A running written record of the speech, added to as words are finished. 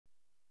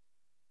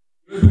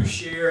who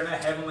share in a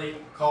heavenly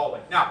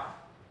calling. Now,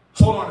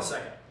 hold on a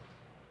second.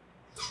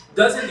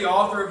 Doesn't the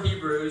author of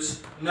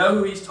Hebrews know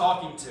who he's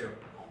talking to?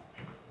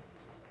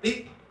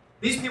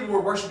 These people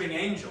were worshiping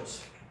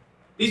angels.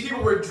 These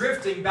people were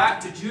drifting back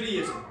to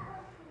Judaism.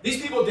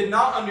 These people did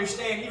not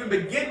understand, even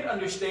begin to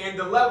understand,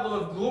 the level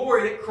of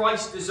glory that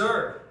Christ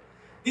deserved.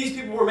 These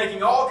people were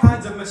making all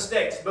kinds of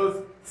mistakes,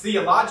 both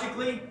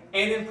theologically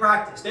and in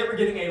practice. They were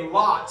getting a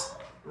lot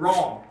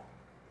wrong.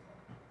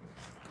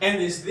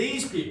 And it is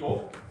these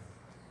people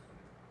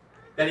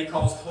that he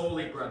calls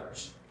holy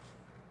brothers.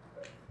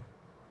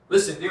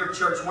 Listen, dear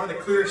church, one of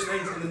the clearest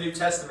things in the New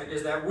Testament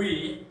is that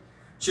we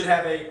should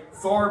have a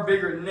far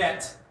bigger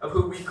net of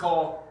who we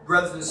call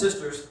brothers and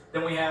sisters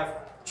than we have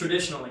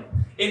traditionally.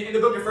 In the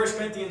book of 1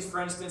 Corinthians,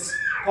 for instance,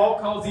 Paul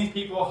calls these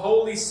people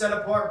holy,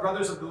 set-apart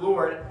brothers of the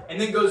Lord, and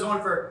then goes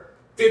on for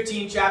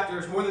 15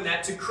 chapters, more than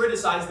that, to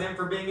criticize them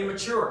for being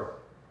immature,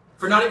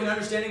 for not even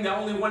understanding that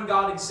only one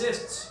God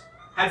exists,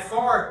 had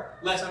far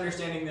less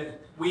understanding than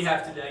we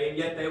have today, and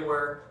yet they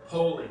were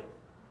holy,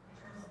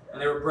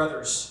 and they were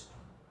brothers.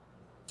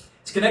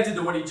 It's connected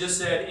to what he just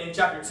said in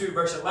chapter 2,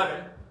 verse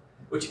 11,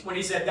 when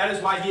he said, that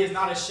is why he is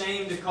not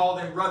ashamed to call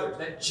them brothers,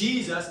 that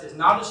Jesus is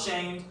not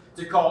ashamed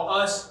to call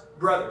us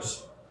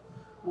brothers.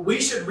 We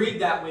should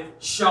read that with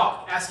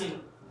shock,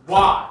 asking,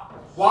 why?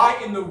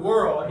 Why in the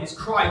world is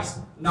Christ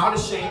not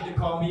ashamed to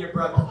call me a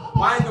brother?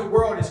 Why in the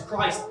world is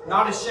Christ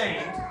not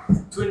ashamed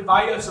to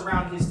invite us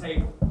around his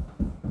table?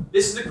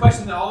 This is a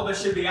question that all of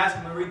us should be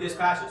asking when we read this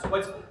passage.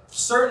 What's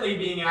certainly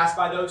being asked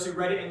by those who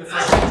read it in the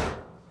first century.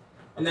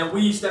 And that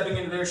we, stepping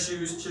into their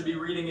shoes, should be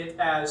reading it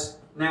as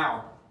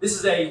now. This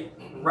is a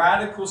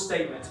radical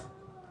statement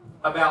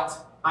about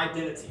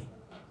identity.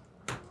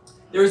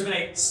 There has been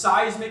a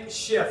seismic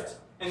shift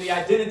in the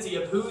identity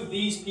of who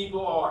these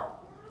people are.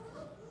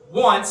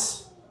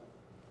 Once,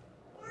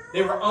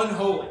 they were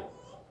unholy.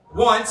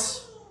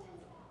 Once,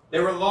 they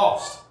were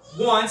lost.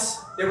 Once,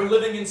 they were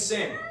living in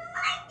sin.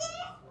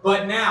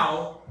 But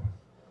now,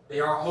 they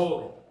are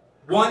holy.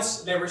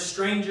 Once, they were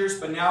strangers,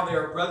 but now they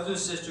are brothers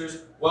and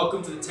sisters.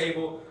 Welcome to the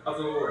table of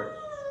the Lord.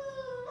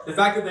 The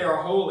fact that they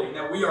are holy, and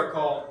that we are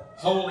called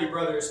holy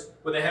brothers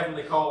with a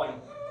heavenly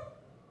calling,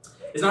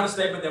 is not a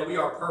statement that we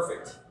are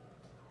perfect,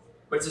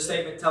 but it's a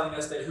statement telling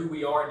us that who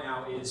we are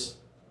now is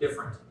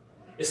different.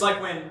 It's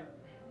like when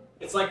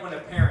a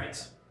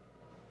parent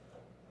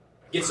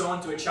gets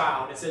on to a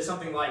child and says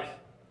something like,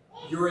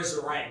 "You're a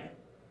Zerang."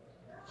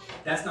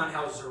 That's not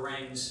how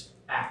Zerangs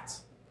act.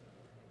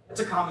 That's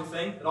a common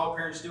thing that all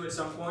parents do at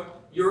some point.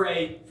 You're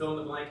a fill in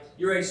the blank.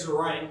 You're a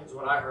Zerang, is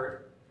what I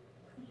heard.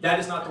 That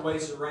is not the way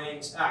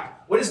Zerangs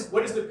act. What is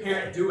the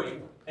parent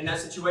doing in that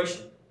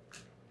situation?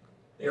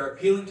 They are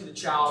appealing to the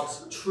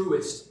child's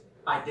truest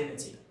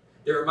identity.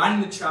 They're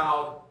reminding the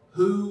child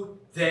who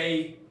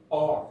they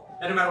are.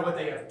 That no matter what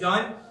they have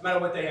done, no matter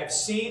what they have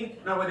seen,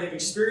 no matter what they've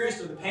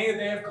experienced or the pain that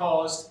they have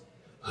caused,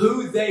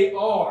 who they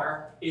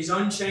are is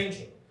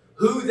unchanging.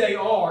 Who they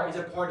are is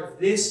a part of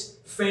this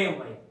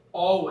family,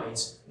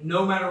 always,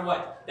 no matter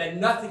what. That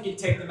nothing can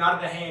take them out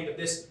of the hand of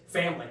this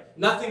family.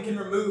 Nothing can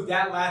remove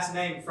that last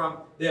name from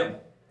them.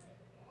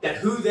 That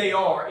who they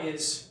are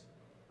is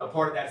a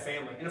part of that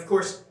family. And of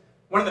course,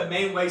 one of the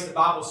main ways the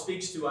Bible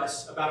speaks to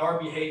us about our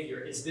behavior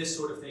is this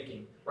sort of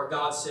thinking, where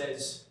God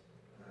says,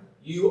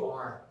 you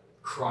are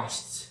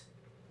Christ's.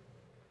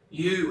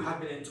 You have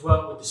been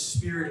indwelt with the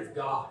Spirit of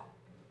God.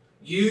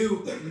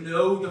 You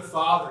know the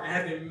Father and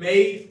have been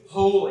made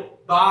holy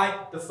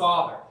by the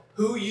Father.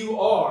 Who you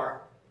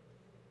are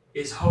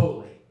is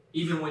holy,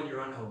 even when you're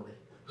unholy.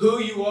 Who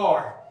you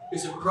are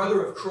is a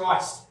brother of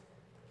Christ,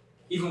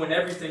 even when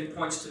everything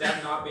points to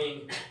that not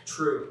being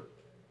true.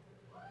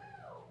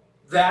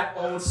 That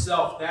old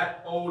self,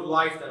 that old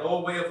life, that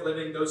old way of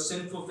living, those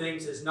sinful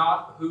things is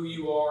not who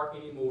you are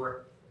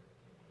anymore.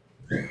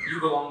 You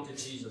belong to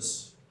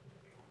Jesus.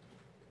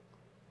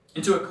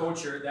 Into a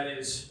culture that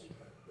is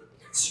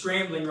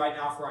scrambling right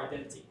now for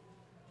identity.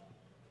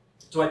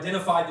 To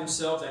identify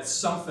themselves as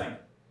something.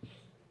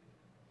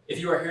 If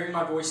you are hearing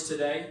my voice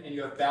today and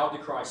you have bowed to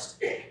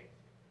Christ,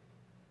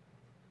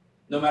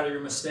 no matter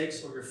your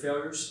mistakes or your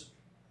failures,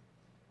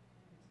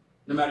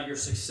 no matter your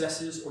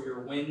successes or your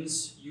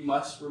wins, you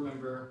must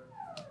remember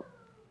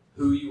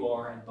who you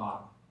are at the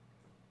bottom.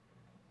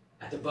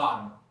 At the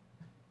bottom,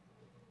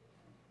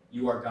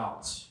 you are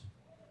God's.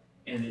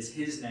 And it is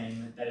His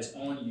name that is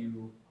on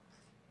you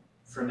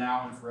for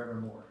now and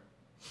forevermore.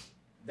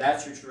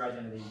 That's your true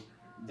identity.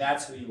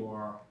 That's who you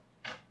are.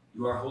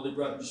 You are holy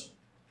brothers.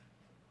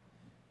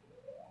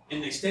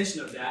 And the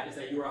extension of that is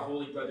that you are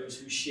holy brothers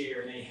who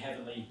share in a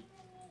heavenly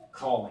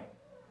calling.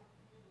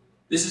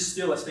 This is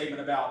still a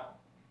statement about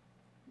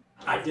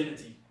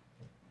identity.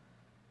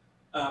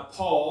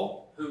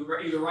 Paul, who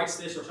either writes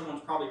this or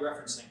someone's probably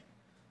referencing,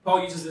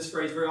 Paul uses this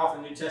phrase very often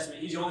in the New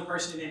Testament. He's the only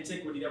person in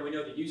antiquity that we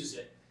know that uses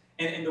it.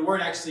 And the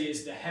word actually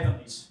is the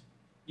heavenlies.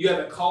 You have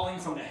a calling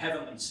from the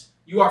heavenlies.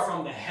 You are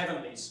from the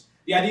heavenlies.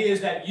 The idea is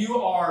that you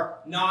are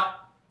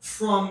not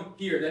from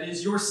here. That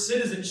is, your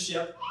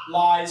citizenship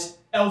lies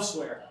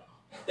elsewhere.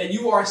 That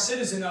you are a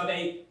citizen of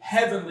a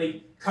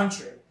heavenly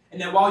country. And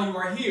that while you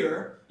are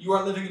here, you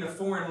are living in a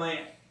foreign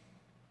land.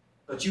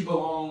 But you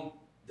belong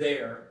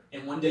there,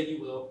 and one day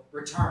you will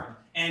return.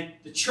 And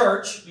the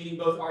church, meaning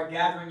both our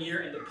gathering here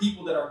and the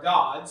people that are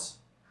God's,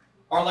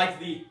 are like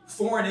the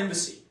foreign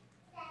embassy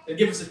that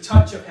give us a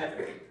touch of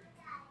heaven.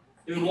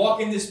 That we walk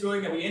in this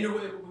building, that we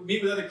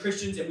meet with other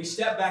Christians, and we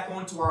step back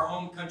onto our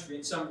home country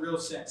in some real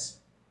sense.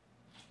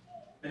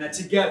 And that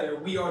together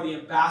we are the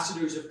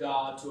ambassadors of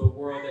God to a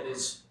world that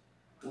is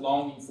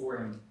longing for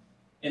Him.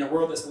 In a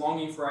world that's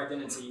longing for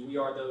identity, we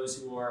are those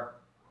who are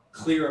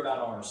clear about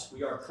ours.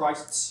 We are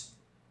Christ's.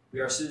 We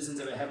are citizens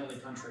of a heavenly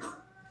country.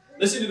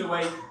 Listen to the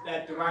way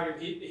that the writer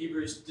of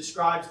Hebrews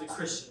describes the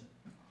Christian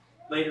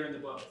later in the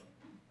book.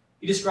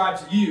 He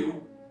describes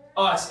you,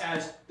 us,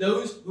 as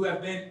those who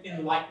have been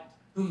enlightened,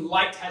 whom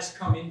light has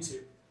come into,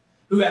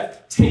 who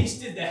have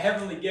tasted the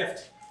heavenly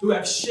gift, who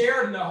have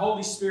shared in the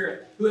Holy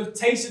Spirit, who have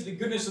tasted the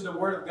goodness of the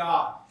Word of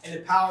God and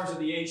the powers of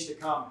the age to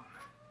come,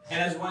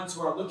 and as ones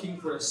who are looking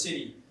for a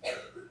city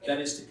that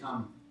is to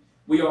come.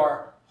 We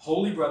are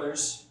holy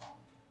brothers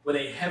with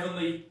a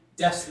heavenly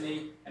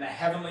destiny and a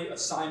heavenly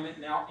assignment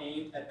now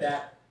aimed at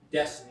that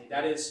destiny.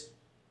 That is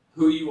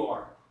who you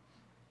are.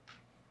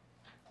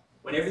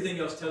 When everything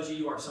else tells you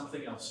you are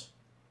something else,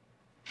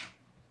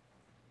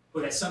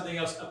 but that something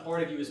else, a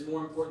part of you, is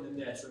more important than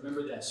this,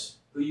 remember this: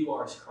 who you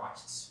are is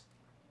Christ's.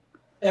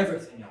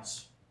 Everything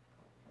else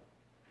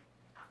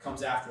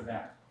comes after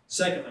that.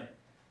 Secondly,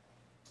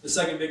 the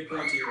second big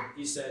point here,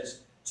 he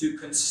says, to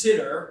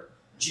consider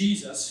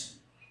Jesus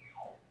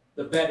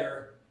the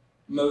better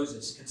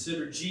Moses.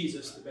 Consider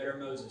Jesus the better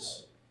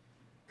Moses.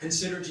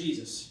 Consider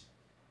Jesus,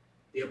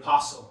 the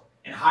apostle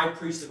and high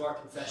priest of our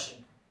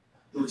confession,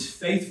 who is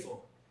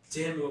faithful to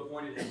Him who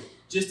appointed him,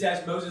 just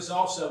as Moses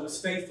also was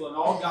faithful in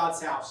all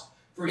God's house.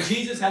 For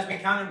Jesus has been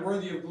counted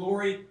worthy of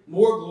glory,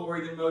 more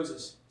glory than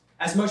Moses.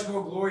 As much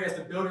more glory as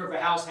the builder of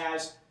a house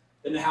has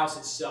than the house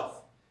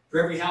itself.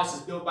 For every house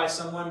is built by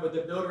someone, but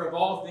the builder of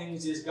all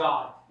things is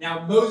God.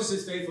 Now Moses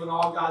is faithful in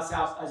all God's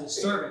house as a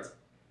servant,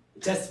 to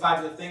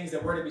testify to the things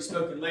that were to be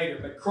spoken later.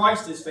 But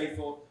Christ is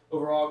faithful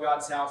over all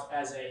God's house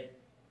as a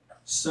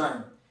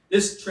son.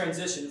 This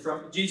transition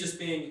from Jesus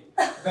being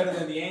better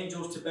than the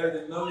angels to better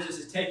than Moses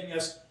is taking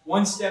us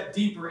one step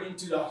deeper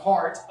into the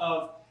heart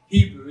of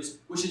Hebrews,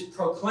 which is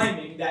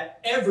proclaiming that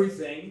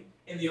everything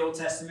in the Old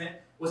Testament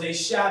was a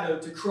shadow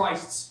to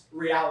Christ's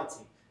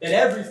reality. That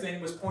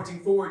everything was pointing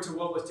forward to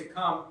what was to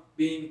come,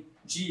 being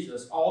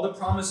Jesus. All the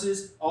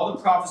promises, all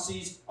the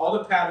prophecies, all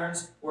the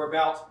patterns were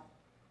about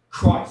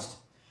Christ.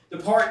 The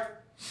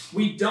part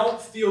we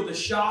don't feel the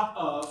shock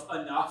of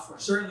enough, or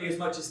certainly as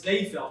much as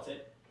they felt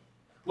it,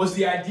 was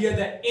the idea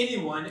that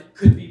anyone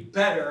could be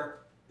better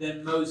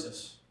than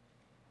Moses.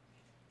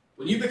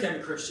 When you became a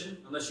Christian,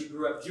 unless you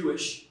grew up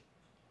Jewish,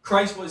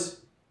 Christ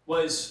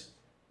was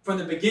from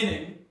the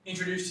beginning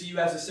introduced to you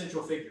as a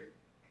central figure.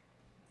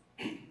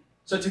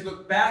 So to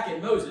look back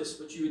at Moses,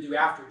 which you would do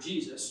after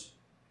Jesus,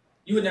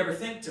 you would never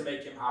think to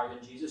make him higher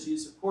than Jesus. He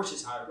is, of course,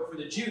 is higher. But for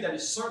the Jew, that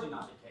is certainly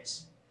not the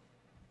case.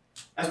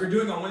 As we're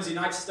doing on Wednesday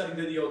nights studying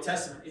through the Old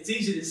Testament, it's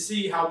easy to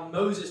see how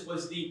Moses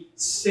was the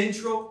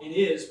central, and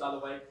is, by the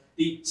way,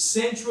 the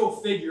central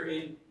figure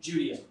in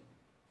Judaism.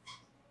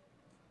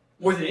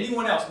 More than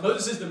anyone else,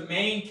 Moses is the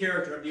main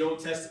character of the Old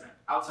Testament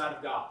outside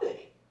of God.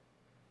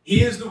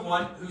 He is the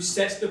one who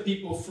sets the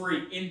people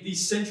free in the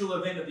central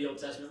event of the Old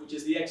Testament, which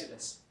is the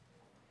Exodus.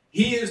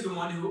 He is the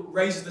one who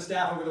raises the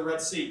staff over the Red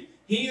Sea.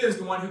 He is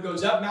the one who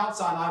goes up Mount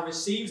Sinai,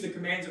 receives the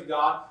commands of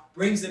God,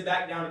 brings them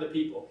back down to the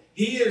people.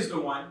 He is the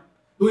one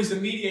who is the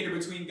mediator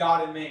between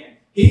God and man.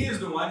 He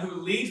is the one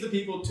who leads the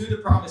people to the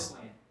promised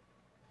land.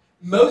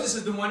 Moses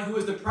is the one who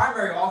is the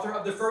primary author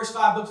of the first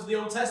 5 books of the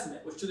Old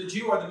Testament, which to the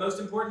Jew are the most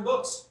important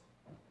books.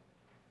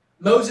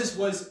 Moses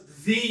was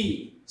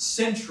the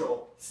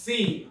central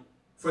theme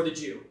for the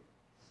Jew.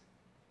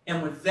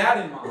 And with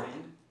that in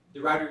mind,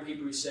 the writer of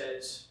Hebrews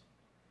says,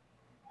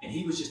 and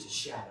he was just a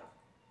shadow.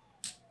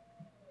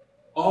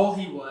 All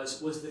he was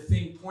the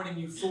thing pointing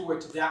you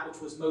forward to that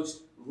which was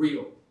most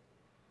real,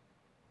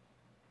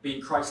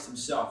 being Christ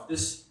himself.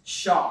 This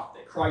shock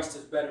that Christ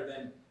is better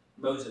than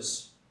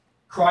Moses.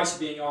 Christ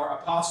being our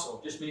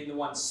apostle, just meaning the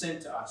one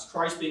sent to us.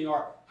 Christ being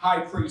our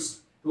high priest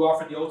who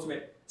offered the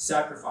ultimate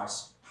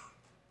sacrifice.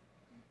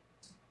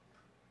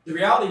 The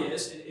reality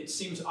is, and it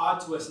seems odd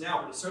to us now,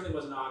 but it certainly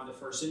wasn't odd in the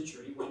first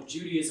century, when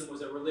Judaism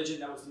was a religion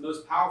that was the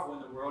most powerful in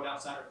the world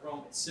outside of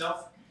Rome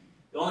itself.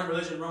 The only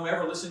religion Rome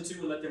ever listened to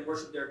and let them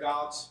worship their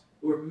gods,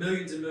 who were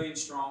millions and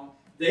millions strong.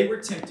 They were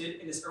tempted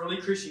in this early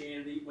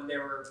Christianity, when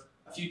there were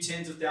a few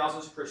tens of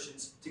thousands of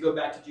Christians, to go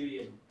back to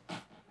Judaism.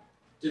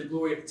 To the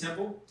glory of the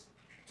temple,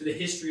 to the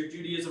history of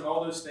Judaism,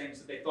 all those things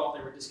that they thought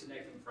they were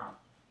disconnecting from.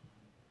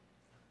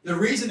 The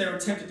reason they were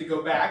tempted to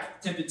go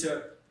back, tempted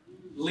to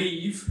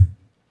leave,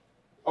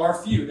 are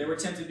few. They were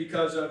tempted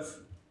because of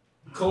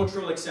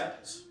cultural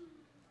acceptance.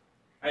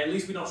 Right? At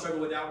least we don't struggle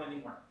with that one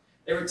anymore.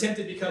 They were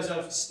tempted because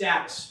of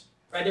status.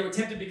 Right? They were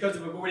tempted because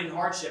of avoiding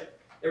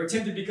hardship. They were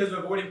tempted because of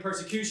avoiding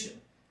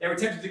persecution. They were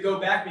tempted to go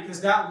back because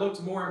that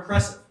looked more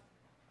impressive.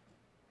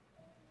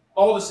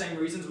 all the same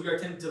reasons we are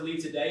tempted to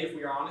leave today, if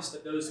we are honest,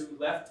 that those who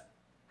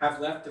have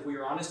left, if we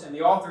are honest. And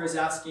the author is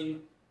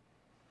asking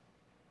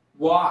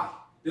why.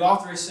 The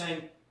author is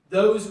saying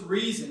those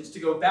reasons to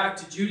go back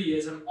to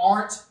Judaism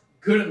aren't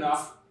good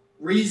enough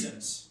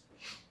reasons.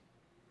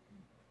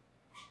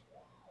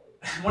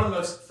 One of the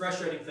most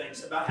frustrating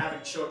things about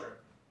having children,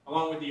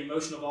 along with the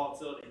emotional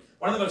volatility,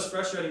 one of the most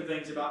frustrating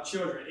things about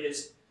children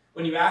is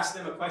when you ask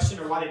them a question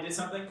or why they did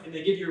something, and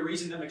they give you a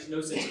reason that makes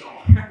no sense at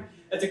all.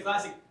 That's a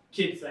classic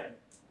kid thing,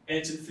 and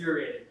it's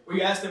infuriating. Where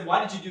you ask them,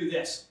 why did you do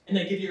this? And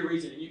they give you a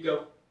reason, and you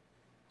go,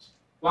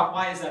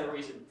 why is that a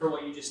reason for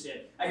what you just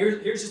did?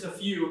 Here's just a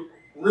few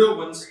real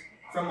ones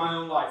from my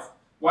own life.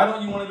 Why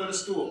don't you want to go to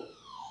school?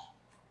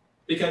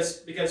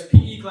 Because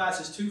PE class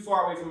is too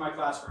far away from my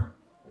classroom.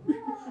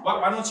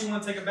 Why don't you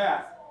want to take a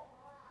bath?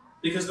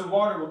 Because the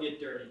water will get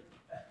dirty.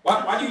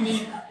 Why do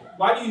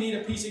you need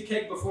a piece of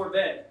cake before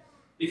bed?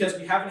 Because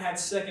we haven't had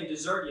second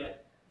dessert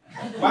yet.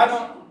 Why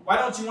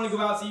don't you want to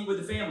go out to eat with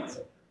the family?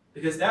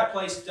 Because that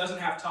place doesn't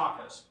have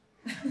tacos.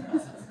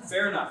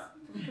 Fair enough.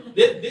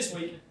 This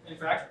week, in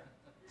fact,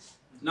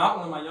 not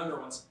one of my younger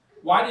ones.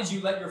 Why did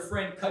you let your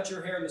friend cut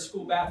your hair in the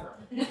school bathroom?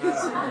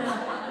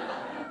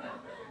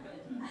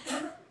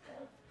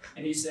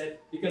 And he said,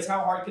 because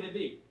how hard could it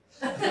be?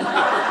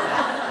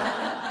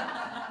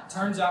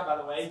 Turns out, by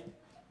the way,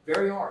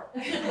 very hard.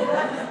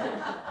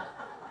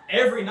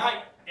 Every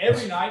night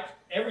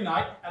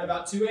at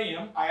about 2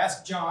 a.m., I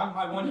ask John,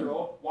 my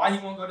 1-year-old, why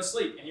he won't go to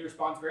sleep. And he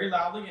responds very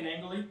loudly and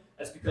angrily,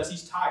 that's because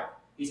he's tired.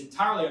 He's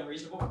entirely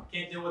unreasonable,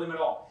 can't deal with him at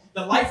all.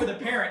 The life of the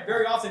parent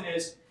very often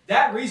is,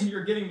 that reason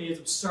you're giving me is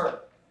absurd.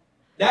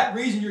 That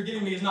reason you're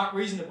giving me is not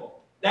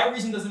reasonable. That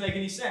reason doesn't make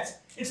any sense.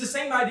 It's the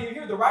same idea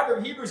here. The writer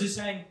of Hebrews is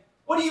saying,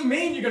 what do you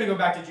mean you're going to go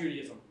back to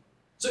Judaism?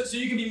 So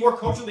you can be more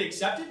culturally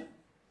accepted?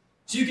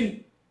 So you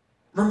can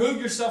remove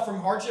yourself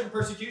from hardship and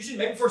persecution?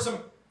 Maybe for some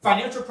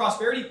financial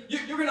prosperity?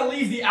 You're going to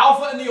leave the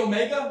Alpha and the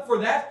Omega for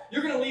that?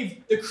 You're going to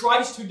leave the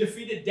Christ who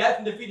defeated death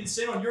and defeated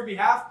sin on your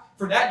behalf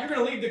for that? You're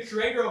going to leave the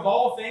creator of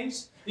all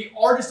things, the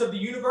artist of the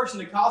universe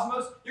and the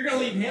cosmos? You're going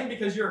to leave him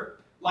because your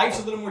life's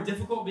a little more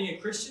difficult being a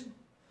Christian?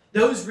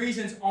 Those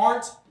reasons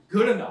aren't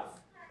good enough.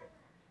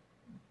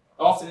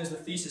 Often is the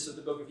thesis of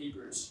the book of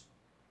Hebrews.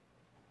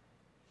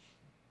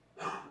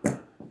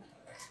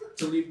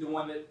 To leave the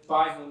one that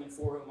by whom and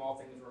for whom all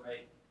things were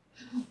made.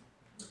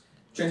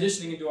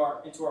 Transitioning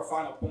into our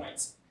final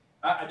points,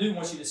 I do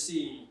want you to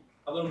see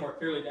a little more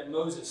clearly that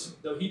Moses,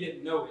 though he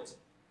didn't know it,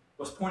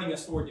 was pointing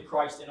us forward to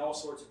Christ in all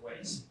sorts of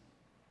ways.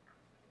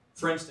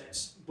 For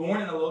instance,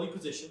 born in a lowly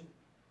position,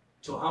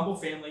 to a humble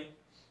family,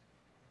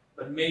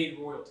 but made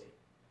royalty.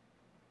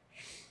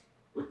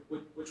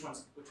 Which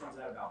one's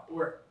that about?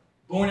 Or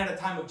born at a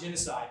time of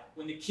genocide,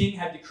 when the king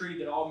had decreed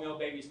that all male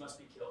babies must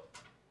be killed.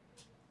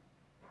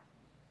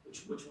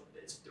 Which one?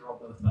 They're all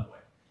both, by the way.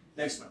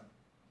 Next one.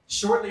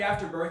 Shortly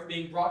after birth,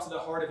 being brought to the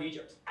heart of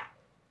Egypt.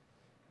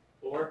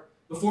 Or,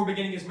 before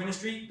beginning his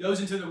ministry, goes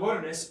into the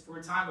wilderness for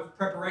a time of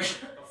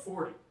preparation of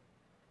 40.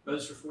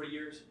 Moses for 40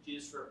 years,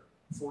 Jesus for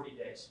 40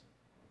 days.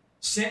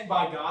 Sent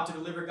by God to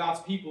deliver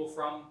God's people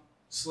from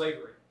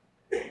slavery.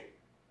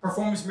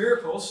 Performs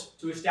miracles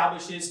to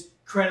establish his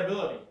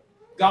credibility.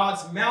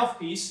 God's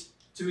mouthpiece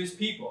to his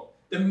people.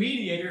 The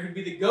mediator who'd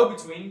be the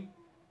go-between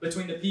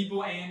between the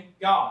people and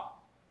God.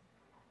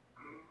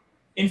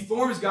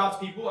 Informs God's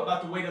people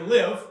about the way to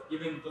live,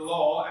 given the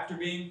law, after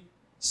being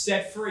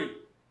set free.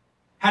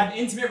 Had an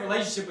intimate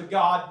relationship with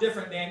God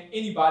different than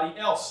anybody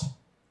else.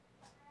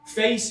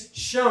 Face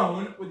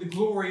shone with the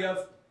glory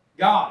of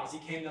God as he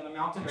came down the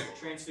mountain of the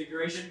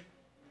transfiguration.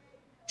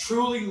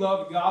 Truly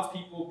loved God's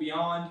people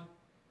beyond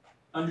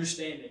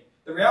understanding.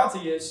 The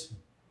reality is,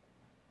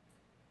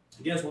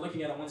 again, as we're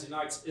looking at on Wednesday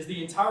nights, is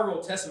the entire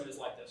Old Testament is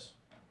like this.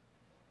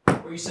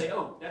 Where you say,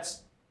 oh,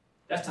 that's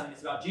telling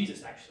us about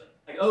Jesus, actually.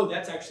 Like, oh,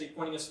 that's actually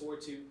pointing us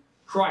forward to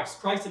Christ.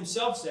 Christ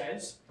himself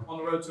says, on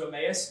the road to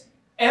Emmaus,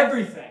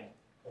 everything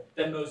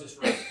that Moses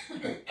wrote,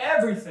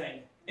 everything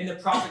in the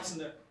prophets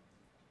and the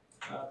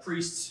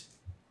priests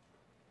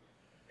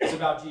is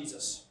about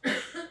Jesus.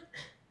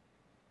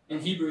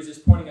 And Hebrews is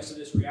pointing us to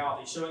this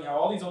reality, showing how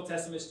all these Old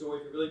Testament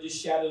stories are really just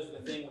shadows of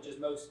the thing which is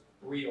most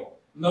real.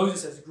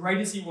 Moses, as great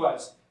as he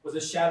was a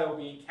shadow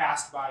being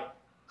cast by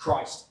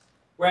Christ.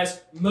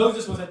 Whereas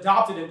Moses was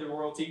adopted into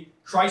royalty,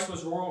 Christ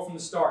was royal from the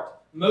start.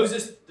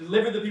 Moses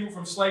delivered the people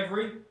from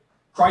slavery.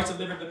 Christ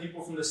delivered the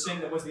people from the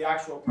sin that was the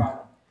actual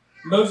problem.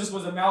 Moses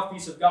was a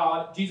mouthpiece of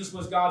God. Jesus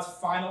was God's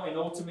final and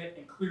ultimate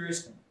and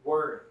clearest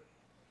word.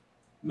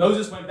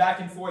 Moses went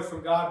back and forth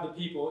from God to the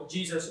people.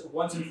 Jesus,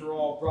 once and for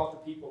all, brought the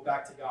people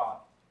back to God.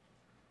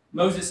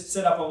 Moses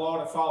set up a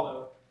law to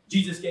follow.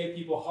 Jesus gave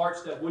people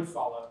hearts that would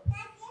follow.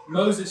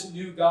 Moses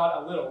knew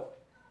God a little.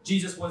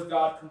 Jesus was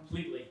God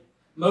completely.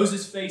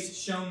 Moses' face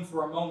shone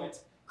for a moment.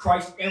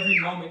 Christ every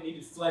moment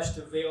needed flesh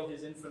to veil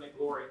his infinite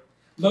glory.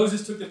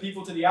 Moses took the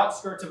people to the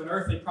outskirts of an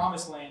earthly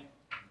promised land.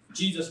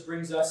 Jesus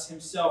brings us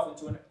himself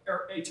into an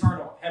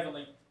eternal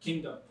heavenly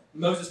kingdom.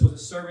 Moses was a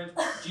servant.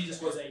 Jesus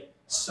was a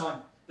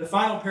son. The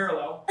final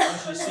parallel I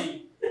want you to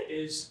see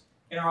is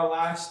in our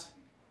last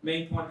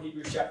main point of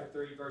Hebrews chapter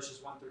 3,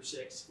 verses 1 through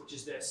 6, which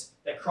is this,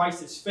 that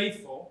Christ is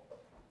faithful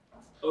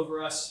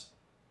over us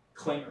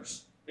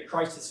clingers. That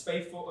Christ is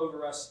faithful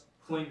over us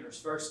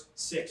clingers. Verse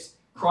 6,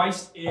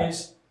 Christ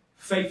is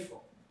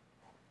faithful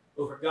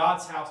over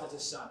God's house as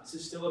his son. This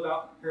is still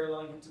about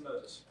paralleling him to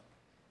Moses.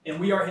 And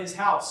we are his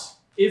house,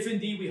 if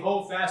indeed we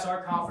hold fast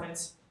our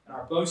confidence and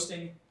our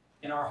boasting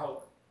and our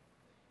hope.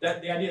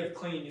 That the idea of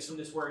clinging is from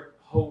this word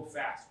hold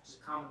fast, which is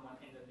a common one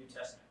in the New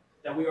Testament.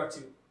 That we are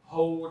to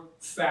hold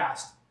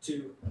fast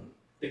to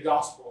the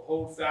gospel,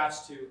 hold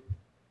fast to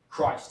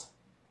Christ.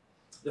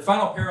 The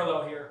final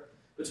parallel here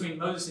between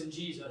Moses and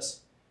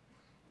Jesus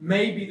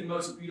may be the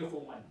most beautiful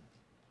one.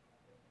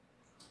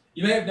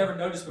 You may have never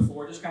noticed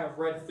before, just kind of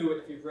read through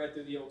it if you've read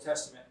through the Old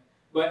Testament.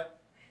 But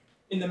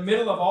in the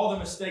middle of all the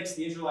mistakes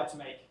the Israelites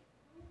make,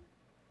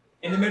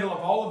 in the middle of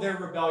all of their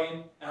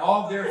rebellion and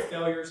all of their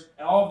failures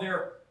and all of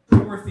their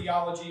poor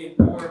theology and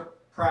poor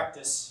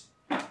practice,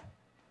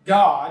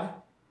 God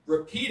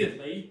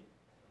repeatedly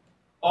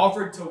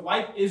offered to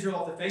wipe Israel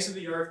off the face of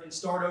the earth and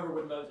start over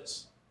with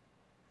Moses.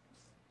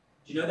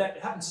 Do you know that?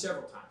 It happened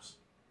several times.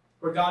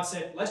 Where God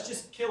said, let's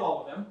just kill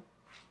all of them,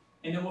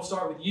 and then we'll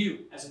start with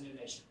you as a new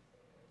nation.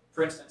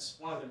 For instance,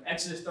 one of them,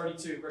 Exodus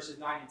 32, verses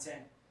 9 and 10.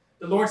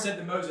 The Lord said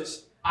to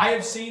Moses, I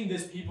have seen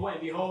this people, and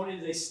behold,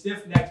 it is a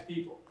stiff-necked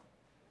people.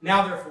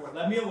 Now therefore,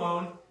 let me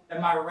alone, that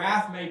my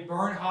wrath may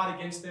burn hot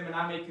against them, and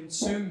I may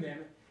consume them,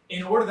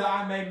 in order that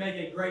I may make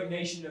a great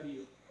nation of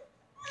you.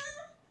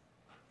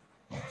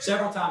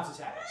 Several times this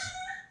happens.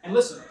 And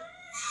listen,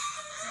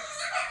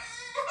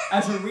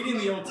 as you're reading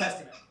the Old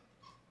Testament,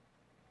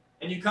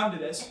 and you come to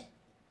this,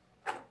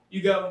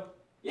 you go,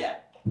 yeah,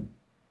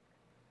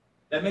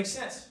 that makes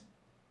sense.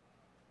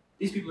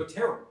 These people are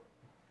terrible.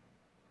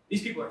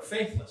 These people are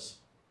faithless.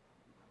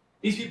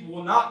 These people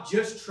will not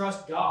just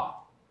trust God.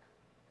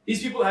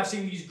 These people have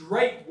seen these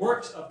great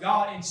works of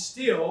God and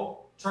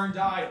still turn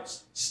to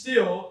idols,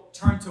 still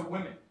turn to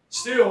women,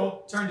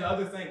 still turn to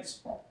other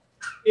things.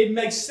 It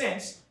makes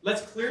sense.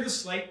 Let's clear the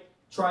slate,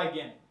 try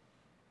again.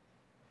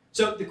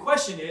 So the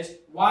question is,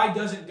 why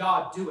doesn't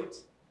God do it?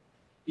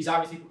 He's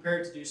obviously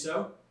prepared to do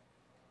so.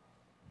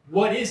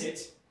 What is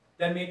it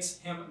that makes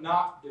him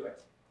not do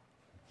it?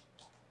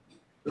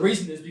 The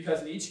reason is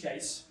because in each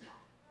case,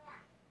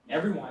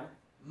 everyone,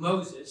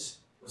 Moses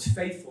was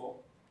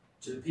faithful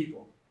to the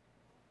people.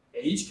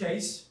 In each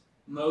case,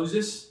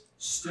 Moses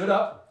stood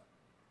up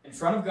in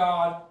front of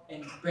God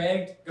and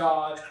begged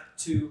God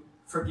to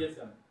forgive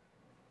them.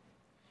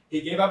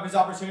 He gave up his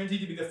opportunity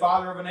to be the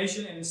father of a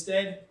nation and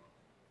instead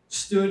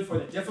stood for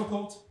the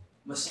difficult,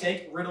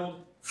 mistake-riddled,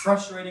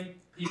 frustrating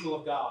people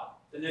of God.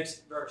 The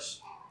next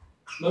verse.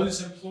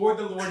 Moses implored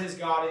the Lord his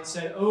God and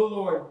said, O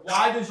Lord,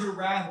 why does your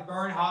wrath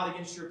burn hot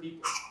against your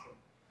people?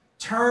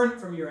 Turn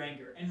from your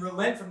anger and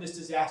relent from this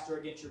disaster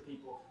against your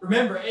people.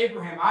 Remember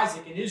Abraham,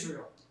 Isaac, and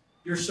Israel,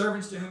 your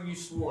servants to whom you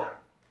swore.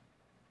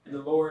 And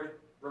the Lord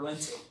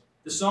relented.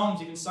 The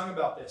Psalms even sung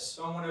about this.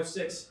 Psalm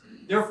 106.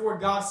 Therefore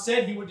God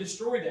said he would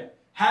destroy them,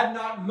 had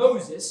not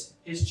Moses,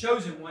 his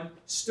chosen one,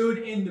 stood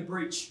in the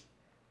breach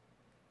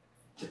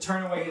to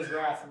turn away his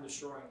wrath from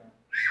destroying them.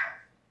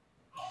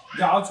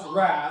 God's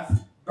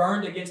wrath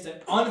burned against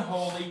an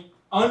unholy,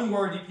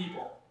 unworthy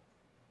people.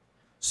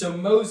 So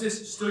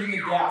Moses stood in the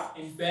gap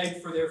and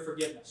begged for their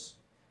forgiveness.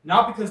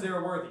 Not because they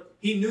were worthy.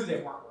 He knew they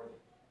weren't worthy.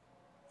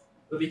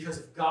 But because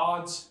of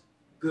God's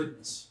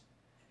goodness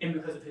and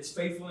because of his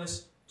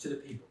faithfulness to the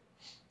people.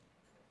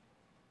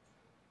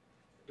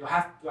 Do I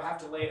have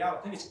to lay it out?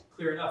 I think it's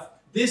clear enough.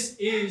 This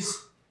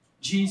is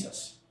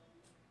Jesus,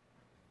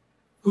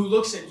 who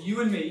looks at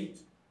you and me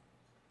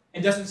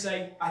and doesn't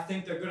say, I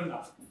think they're good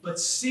enough, but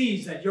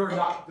sees that you're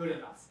not good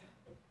enough.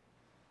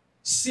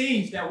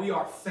 Sees that we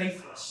are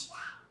faithless,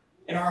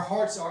 and our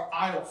hearts are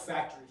idol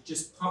factories,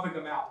 just pumping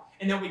them out.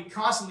 And that we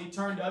constantly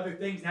turn to other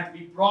things and have to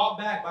be brought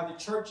back by the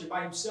church and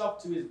by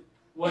himself to his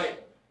way.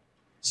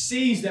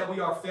 Sees that we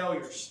are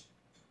failures,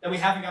 that we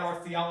haven't got our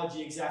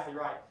theology exactly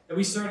right, that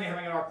we certainly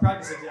haven't got our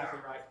practice exactly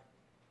right.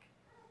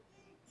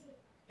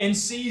 And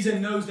sees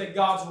and knows that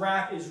God's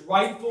wrath is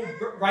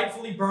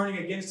rightfully burning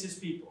against his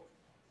people.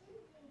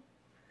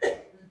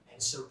 And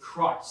so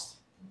Christ,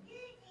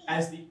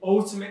 as the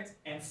ultimate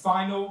and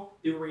final,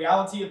 the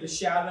reality of the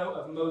shadow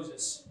of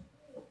Moses,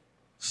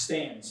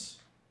 stands.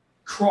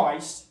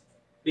 Christ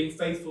being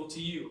faithful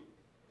to you.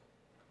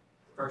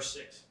 Verse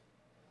 6.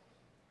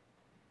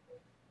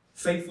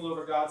 Faithful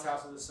over God's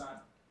house as a son.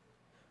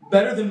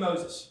 Better than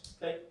Moses.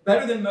 Okay?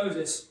 Better than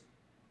Moses,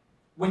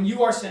 when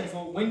you are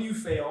sinful, when you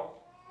fail,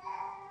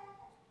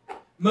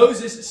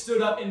 Moses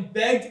stood up and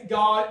begged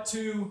God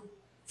to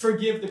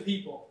forgive the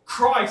people.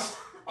 Christ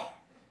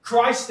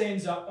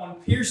stands up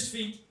on pierced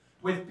feet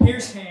with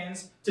pierced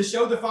hands to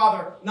show the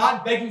Father,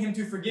 not begging him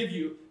to forgive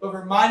you, but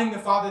reminding the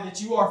Father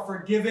that you are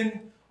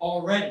forgiven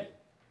already.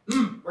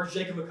 Where's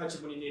Jacob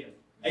McCutcheon when you need him?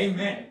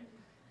 Amen.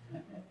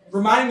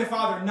 Reminding the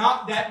Father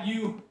not that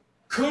you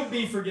could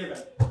be forgiven,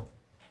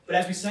 but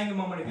as we sang a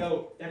moment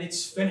ago, that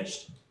it's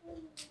finished.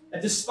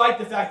 That despite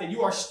the fact that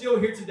you are still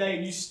here today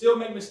and you still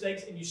make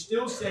mistakes and you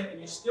still sin and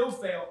you still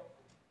fail,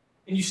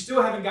 and you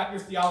still haven't got your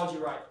theology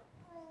right,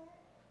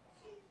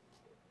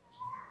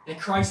 that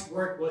Christ's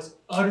work was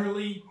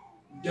utterly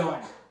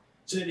done,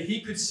 so that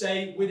he could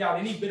say without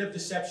any bit of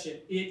deception,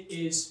 it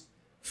is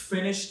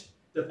finished,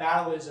 the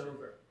battle is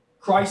over.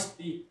 Christ,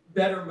 the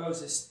better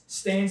Moses,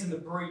 stands in the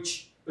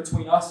breach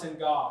between us and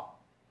God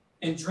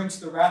and drinks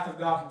the wrath of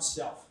God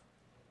himself.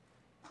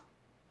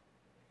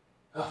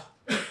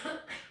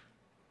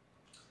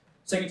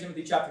 2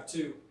 Timothy chapter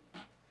 2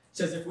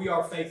 says, if we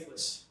are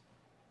faithless,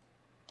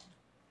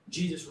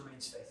 Jesus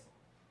remains faithful.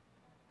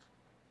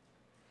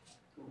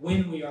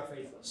 When we are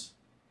faithless,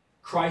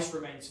 Christ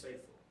remains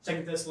faithful.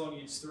 2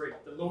 Thessalonians 3,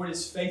 the Lord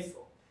is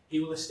faithful.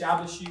 He will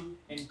establish you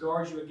and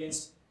guard you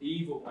against the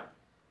evil one.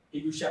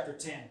 Hebrews chapter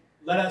 10.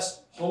 Let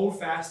us hold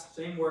fast,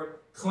 same word,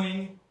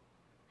 cling,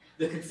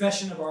 the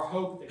confession of our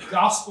hope, the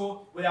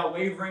gospel without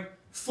wavering,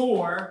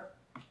 for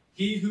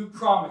he who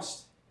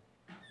promised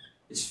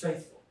is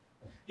faithful.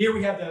 Here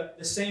we have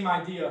the same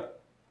idea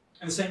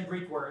and the same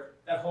Greek word,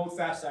 that hold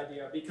fast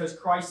idea, because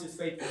Christ is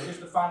faithful. Here's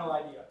the final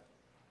idea.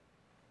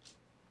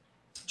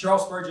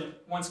 Charles Spurgeon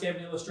once gave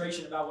an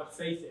illustration about what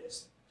faith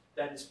is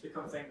that has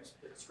become famous.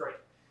 It's great.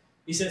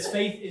 He says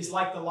faith is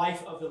like the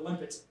life of the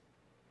limpet.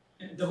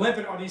 And the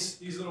limpet are these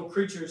little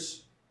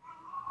creatures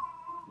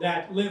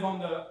that live on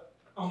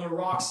the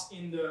rocks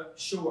in the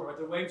shore. Right?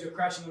 The waves are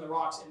crashing on the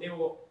rocks, and they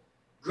will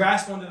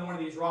grasp onto one of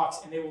these rocks,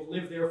 and they will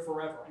live there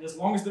forever. And as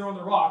long as they're on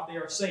the rock, they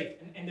are safe.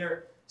 And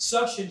they're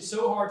suctioned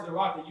so hard to the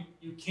rock that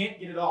you can't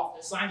get it off.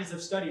 The scientists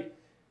have studied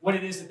what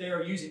it is that they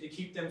are using to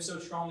keep them so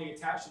strongly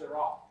attached to the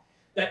rock.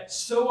 That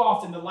so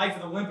often the life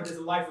of the limpet is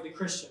the life of the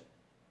Christian.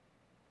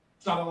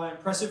 It's not all that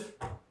impressive.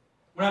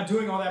 We're not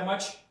doing all that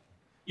much.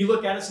 You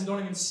look at us and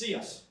don't even see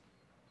us.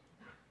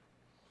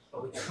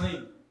 But we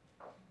cling.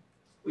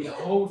 We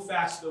hold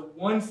fast to the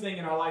one thing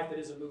in our life that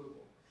is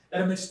immovable.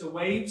 That amidst the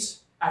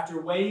waves, after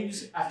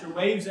waves, after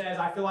waves, as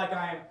I feel like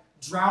I am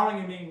drowning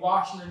and being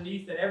washed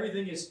underneath, that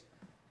everything is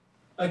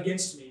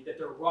against me, that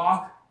the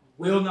rock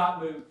will not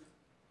move.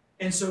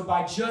 And so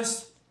by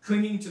just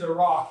clinging to the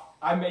rock,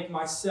 I make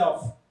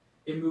myself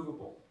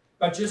immovable.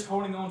 By just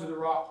holding on to the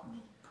rock.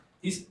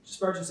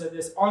 Spurgeon said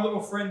this, our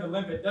little friend the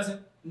limpet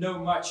doesn't know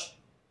much,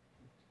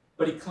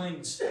 but he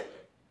clings.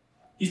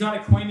 He's not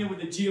acquainted with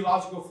the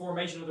geological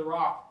formation of the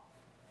rock,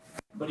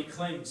 but he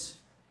clings.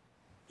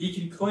 He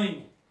can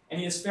cling, and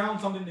he has found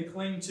something to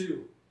cling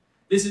to.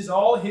 This is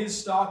all his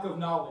stock of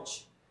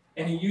knowledge,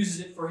 and he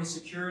uses it for his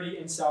security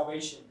and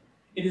salvation.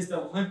 It is the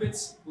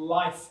limpet's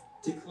life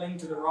to cling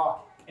to the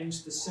rock, and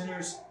it's the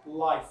sinner's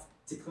life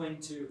to cling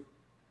to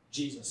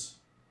Jesus.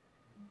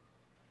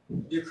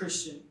 Dear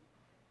Christian,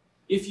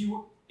 if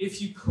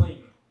you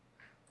cling,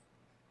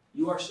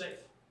 you are safe.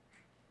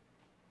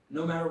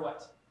 No matter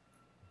what.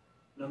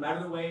 No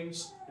matter the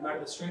waves, no matter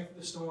the strength of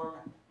the storm,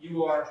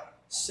 you are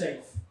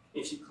safe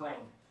if you cling.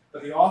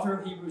 But the author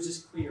of Hebrews is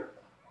clear.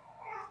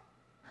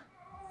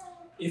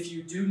 If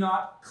you do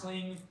not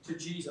cling to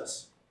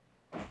Jesus,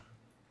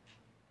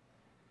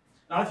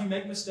 not if you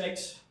make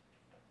mistakes,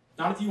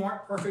 not if you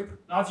aren't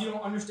perfect, not if you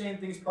don't understand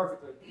things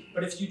perfectly,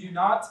 but if you do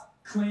not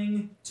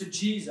cling to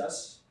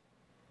Jesus,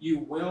 you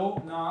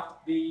will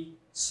not be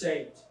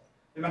saved.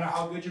 No matter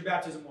how good your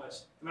baptism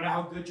was, no matter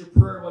how good your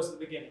prayer was at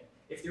the beginning,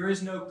 if there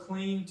is no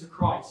clinging to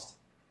Christ,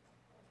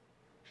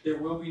 there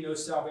will be no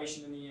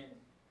salvation in the end.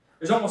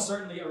 There's almost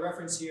certainly a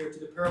reference here to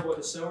the parable of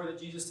the sower that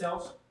Jesus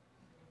tells.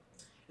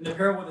 In the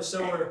parable of the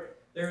sower,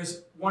 there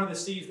is one of the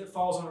seeds that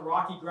falls on a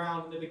rocky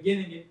ground. In the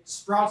beginning, it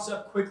sprouts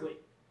up quickly.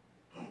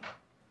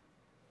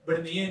 But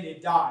in the end,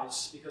 it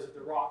dies because of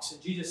the rocks.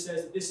 And Jesus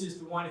says that this is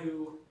the one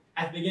who,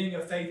 at the beginning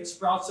of faith, it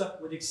sprouts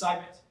up with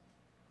excitement.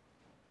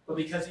 But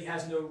because he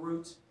has no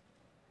root,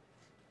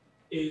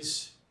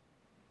 is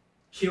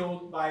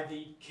killed by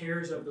the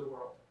cares of the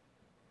world,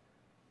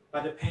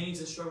 by the pains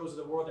and struggles of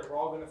the world that we're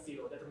all going to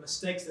feel, that the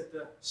mistakes that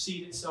the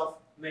seed itself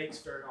makes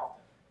very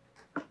often,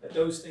 that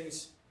those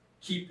things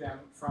keep them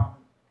from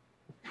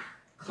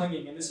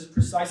clinging. And this is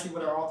precisely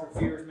what our author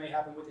fears may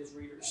happen with his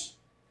readers,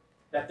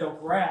 that they'll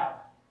grab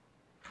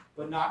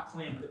but not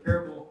cling. The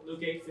parable,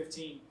 Luke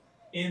 8:15,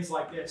 ends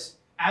like this.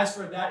 As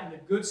for that in the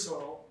good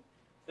soil,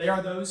 they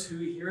are those who,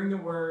 hearing the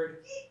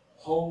word,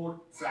 hold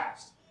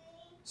fast.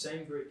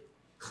 Same Greek.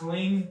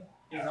 Cling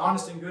in an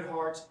honest and good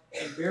heart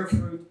and bear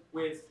fruit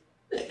with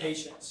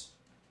patience.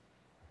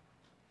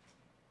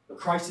 But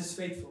Christ is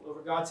faithful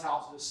over God's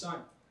house as his son.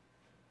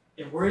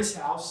 And we're his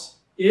house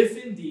if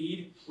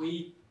indeed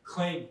we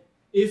cling.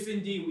 If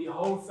indeed we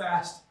hold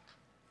fast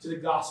to the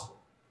gospel.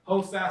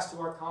 Hold fast to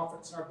our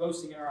confidence and our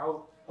boasting and our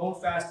hope.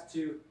 Hold fast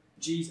to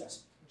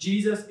Jesus.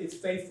 Jesus is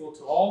faithful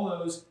to all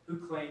those who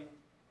cling.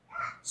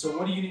 So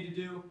what do you need to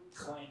do?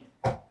 Cling.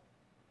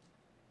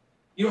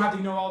 You don't have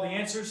to know all the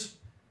answers.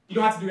 You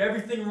don't have to do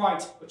everything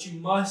right, but you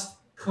must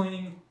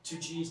cling to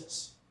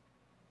Jesus.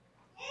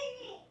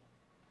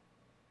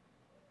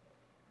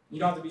 You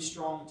don't have to be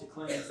strong to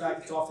cling. In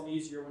fact, it's often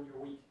easier when you're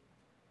weak.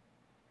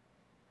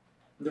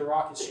 The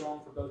rock is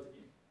strong for both of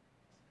you.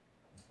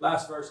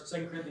 Last verse,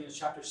 2 Corinthians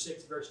chapter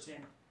 6, verse 10.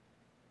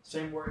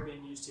 Same word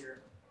being used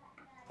here.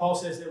 Paul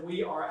says that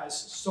we are as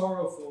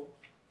sorrowful,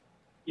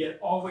 yet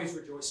always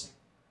rejoicing.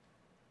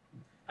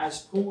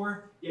 As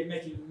poor, yet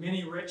making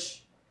many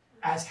rich.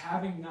 As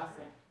having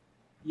nothing,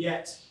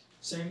 yet,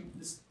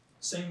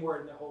 same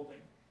word in the whole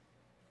thing.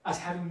 As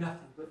having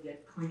nothing, but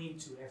yet clinging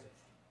to everything.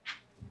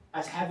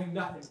 As having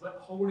nothing, but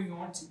holding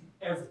on to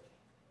everything.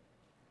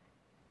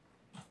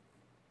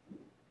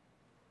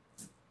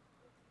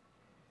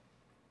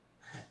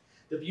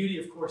 The beauty,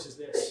 of course, is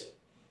this.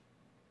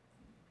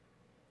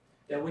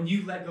 That when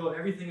you let go of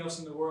everything else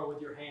in the world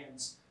with your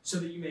hands, so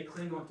that you may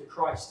cling on to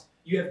Christ,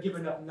 you have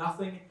given up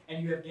nothing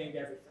and you have gained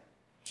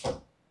everything.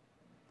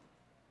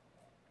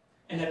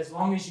 And that as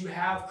long as you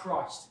have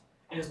Christ,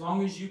 and as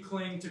long as you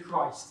cling to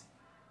Christ,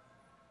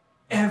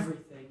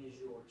 everything is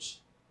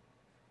yours.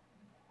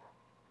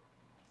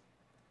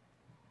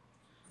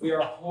 We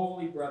are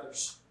holy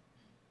brothers.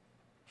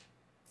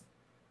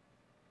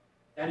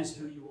 That is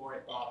who you are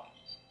at bottom.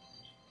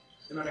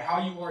 No matter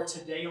how you are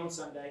today on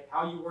Sunday,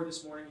 how you were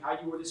this morning, how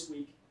you were this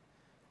week,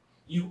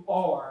 you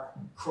are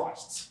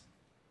Christ's.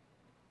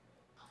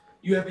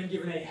 You have been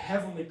given a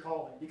heavenly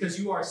calling because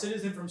you are a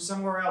citizen from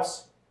somewhere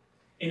else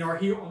and are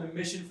here on the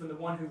mission from the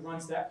one who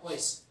runs that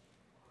place.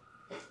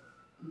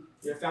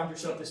 You have found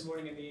yourself this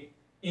morning in the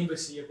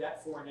embassy of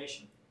that foreign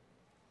nation.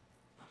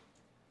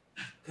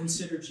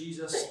 Consider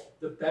Jesus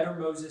the better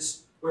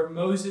Moses. Where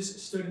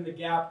Moses stood in the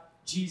gap,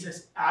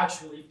 Jesus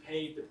actually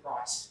paid the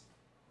price.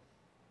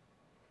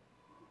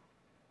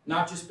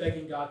 Not just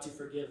begging God to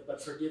forgive,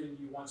 but forgiving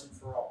you once and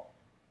for all.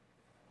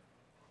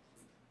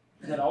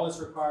 And that all that's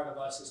required of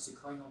us is to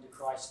cling on to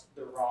Christ,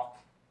 the rock.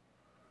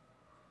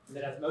 And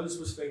that as Moses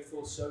was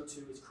faithful, so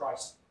too is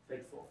Christ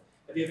faithful.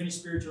 If you have any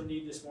spiritual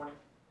need this morning,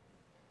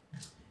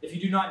 if you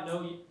do not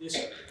know this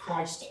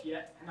Christ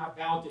yet and not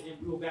bowed to him,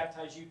 we will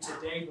baptize you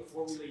today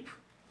before we leave.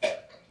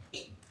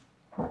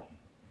 If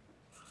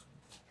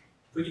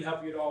we can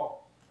help you at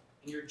all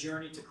in your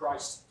journey to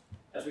Christ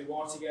as we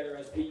walk together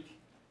as weak,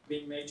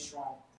 being made strong,